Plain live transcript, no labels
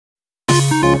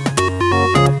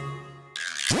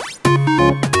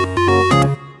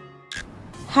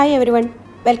Hi everyone,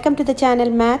 welcome to the channel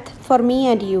Math for me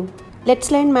and you. Let's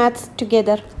learn maths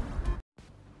together.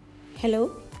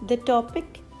 Hello, the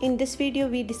topic in this video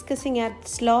we discussing at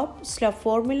slope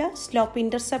formula,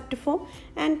 slope-intercept form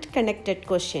and connected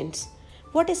questions.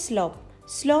 What is slope?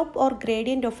 Slope or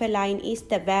gradient of a line is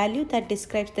the value that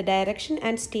describes the direction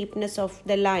and steepness of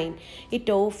the line. It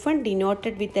often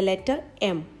denoted with the letter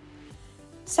M.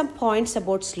 Some points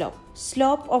about slope.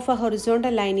 Slope of a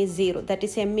horizontal line is 0, that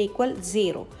is m equals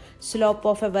 0. Slope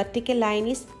of a vertical line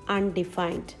is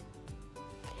undefined.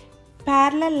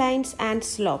 Parallel lines and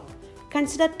slope.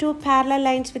 Consider two parallel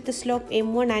lines with the slope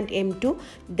m1 and m2,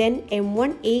 then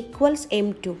m1 equals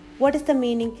m2. What is the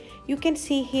meaning? You can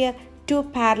see here two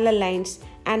parallel lines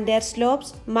and their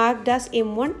slopes marked as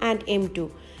m1 and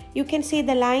m2. You can see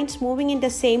the lines moving in the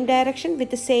same direction with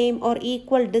the same or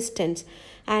equal distance,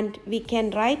 and we can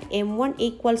write m1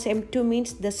 equals m2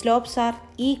 means the slopes are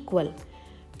equal.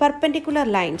 Perpendicular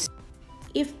lines.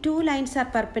 If two lines are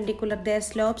perpendicular, their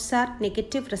slopes are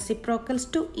negative reciprocals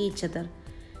to each other.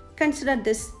 Consider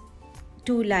this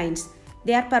two lines.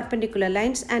 They are perpendicular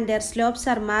lines and their slopes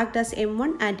are marked as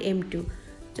m1 and m2.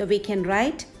 So we can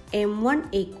write m1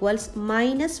 equals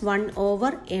minus 1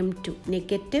 over m2,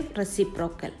 negative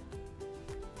reciprocal.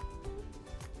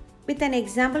 With an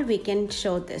example we can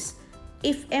show this.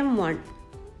 If m1,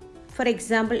 for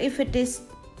example, if it is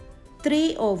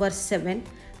 3 over 7,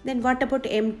 then what about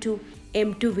m2?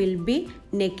 m2 will be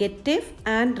negative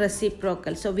and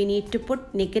reciprocal. So we need to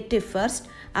put negative first.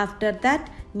 After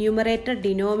that, numerator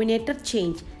denominator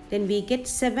change. Then we get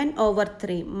 7 over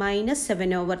 3 minus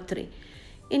 7 over 3.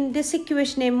 In this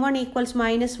equation, m1 equals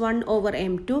minus 1 over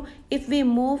m2. If we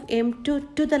move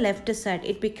m2 to the left side,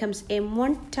 it becomes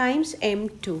m1 times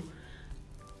m2.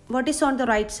 What is on the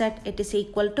right side? It is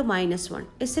equal to minus 1.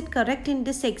 Is it correct in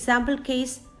this example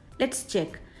case? Let's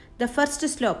check. The first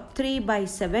slope 3 by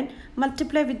 7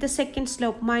 multiply with the second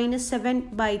slope minus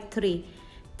 7 by 3.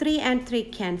 3 and 3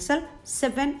 cancel.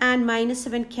 7 and minus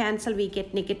 7 cancel. We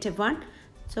get negative 1.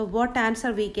 So what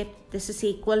answer we get? This is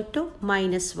equal to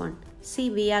minus 1. See,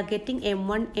 we are getting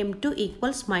m1, m2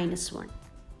 equals minus 1.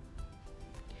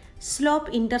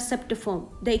 Slope-intercept form.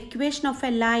 The equation of a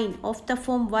line of the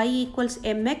form y equals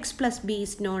mx plus b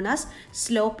is known as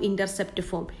slope-intercept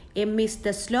form. M is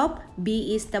the slope,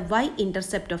 b is the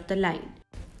y-intercept of the line.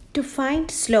 To find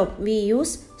slope, we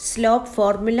use slope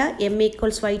formula m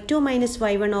equals y2 minus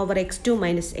y1 over x2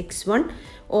 minus x1,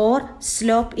 or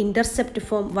slope-intercept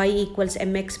form y equals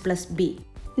mx plus b.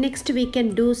 Next we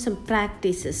can do some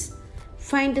practices.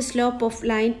 Find the slope of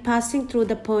line passing through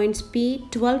the points P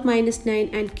 12 minus 9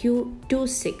 and Q 2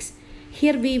 6.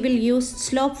 Here we will use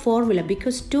slope formula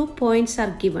because 2 points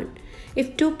are given.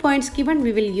 If 2 points given,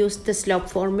 we will use the slope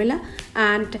formula,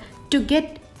 and to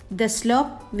get the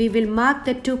slope we will mark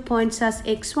the 2 points as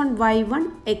x1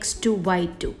 y1 x2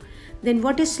 y2. Then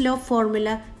what is slope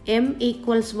formula? M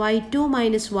equals y2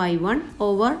 minus y1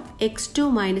 over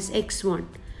x2 minus x1.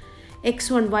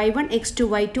 x1 y1 x2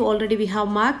 y2 already we have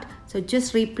marked, so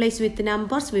just replace with the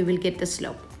numbers, we will get the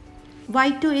slope.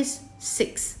 y2 is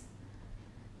 6.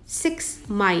 6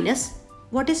 minus,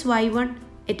 what is y1?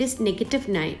 It is negative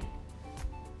 9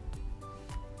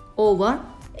 over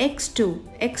x2.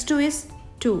 x2 is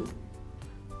 2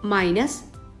 minus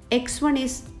x1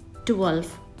 is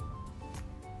 12.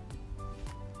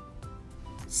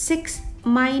 6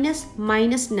 minus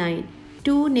minus 9.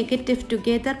 2 negative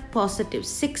together positive.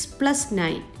 6 plus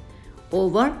 9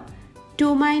 over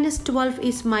 2 minus 12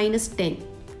 is minus 10.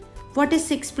 What is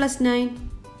 6 plus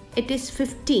 9? It is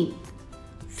 15.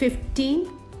 15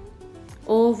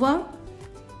 over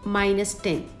minus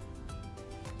 10.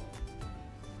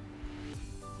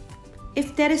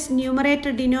 If there is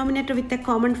numerator denominator with a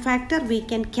common factor, we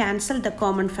can cancel the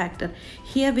common factor.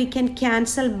 Here we can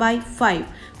cancel by 5.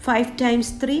 5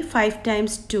 times 3, 5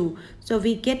 times 2. So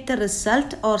we get the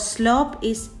result, or slope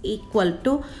is equal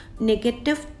to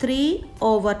negative 3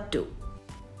 over 2.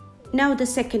 Now the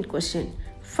second question.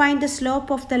 Find the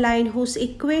slope of the line whose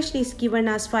equation is given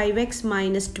as 5x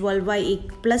minus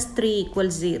 12y plus 3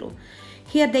 equals 0.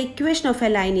 Here the equation of a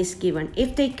line is given.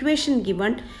 If the equation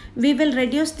given, we will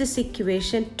reduce this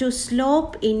equation to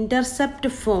slope-intercept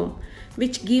form,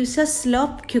 which gives us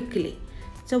slope quickly.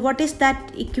 So what is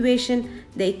that equation?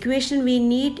 The equation we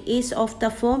need is of the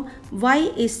form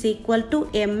y is equal to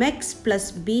mx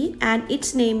plus b, and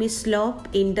its name is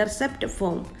slope-intercept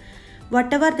form.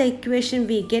 Whatever the equation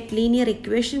we get, linear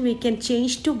equation, we can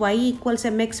change to y equals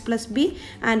mx plus b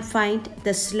and find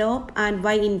the slope and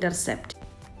y-intercept.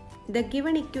 The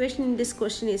given equation in this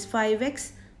question is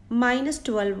 5x minus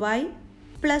 12y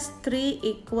plus 3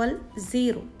 equal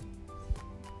 0.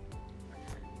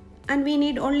 and we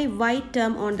need only y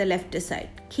term on the left side.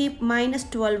 Keep minus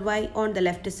 12y on the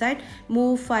left side.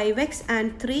 Move 5x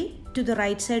and 3 to the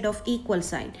right side of equal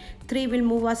sign. 3 will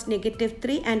move us negative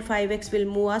 3 and 5x will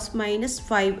move us minus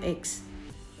 5x.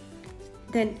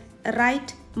 Then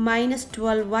write minus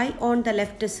 12y on the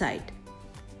left side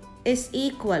is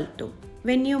equal to,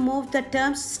 when you move the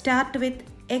terms, start with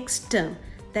x term.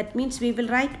 That means we will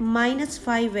write minus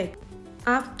 5x.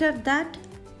 After that,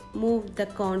 move the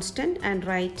constant and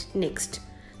write next.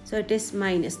 So it is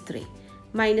minus 3.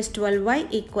 Minus 12y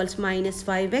equals minus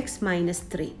 5x minus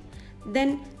 3.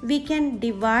 Then we can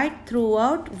divide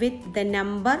throughout with the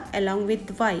number along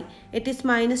with y. It is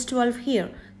minus 12 here.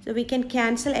 So we can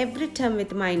cancel every term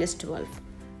with minus 12.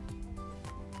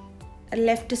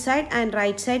 Left side and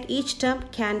right side, each term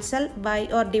cancel by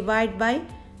or divide by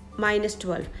minus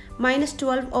 12. Minus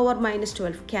 12 over minus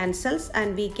 12 cancels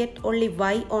and we get only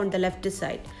y on the left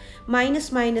side.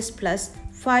 Minus minus plus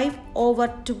 5 over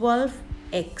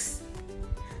 12x.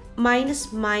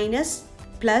 Minus minus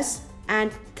plus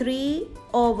and 3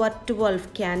 over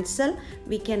 12 cancel.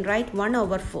 We can write 1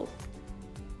 over 4.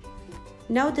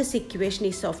 Now this equation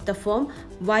is of the form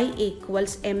y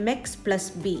equals mx plus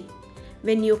b.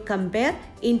 When you compare,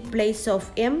 in place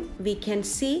of m, we can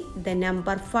see the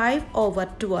number 5 over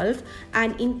 12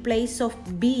 and in place of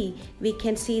b, we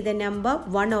can see the number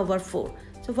 1 over 4.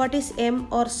 So what is m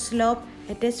or slope?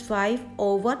 It is 5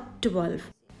 over 12.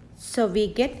 So we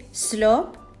get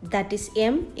slope, that is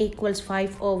m equals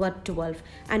 5 over 12.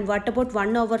 And what about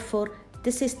 1 over 4?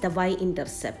 This is the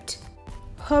y-intercept.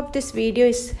 Hope this video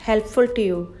is helpful to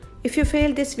you. If you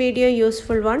feel this video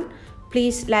useful one,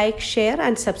 please like, share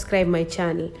and subscribe my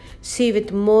channel. See you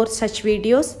with more such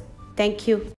videos. Thank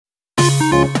you.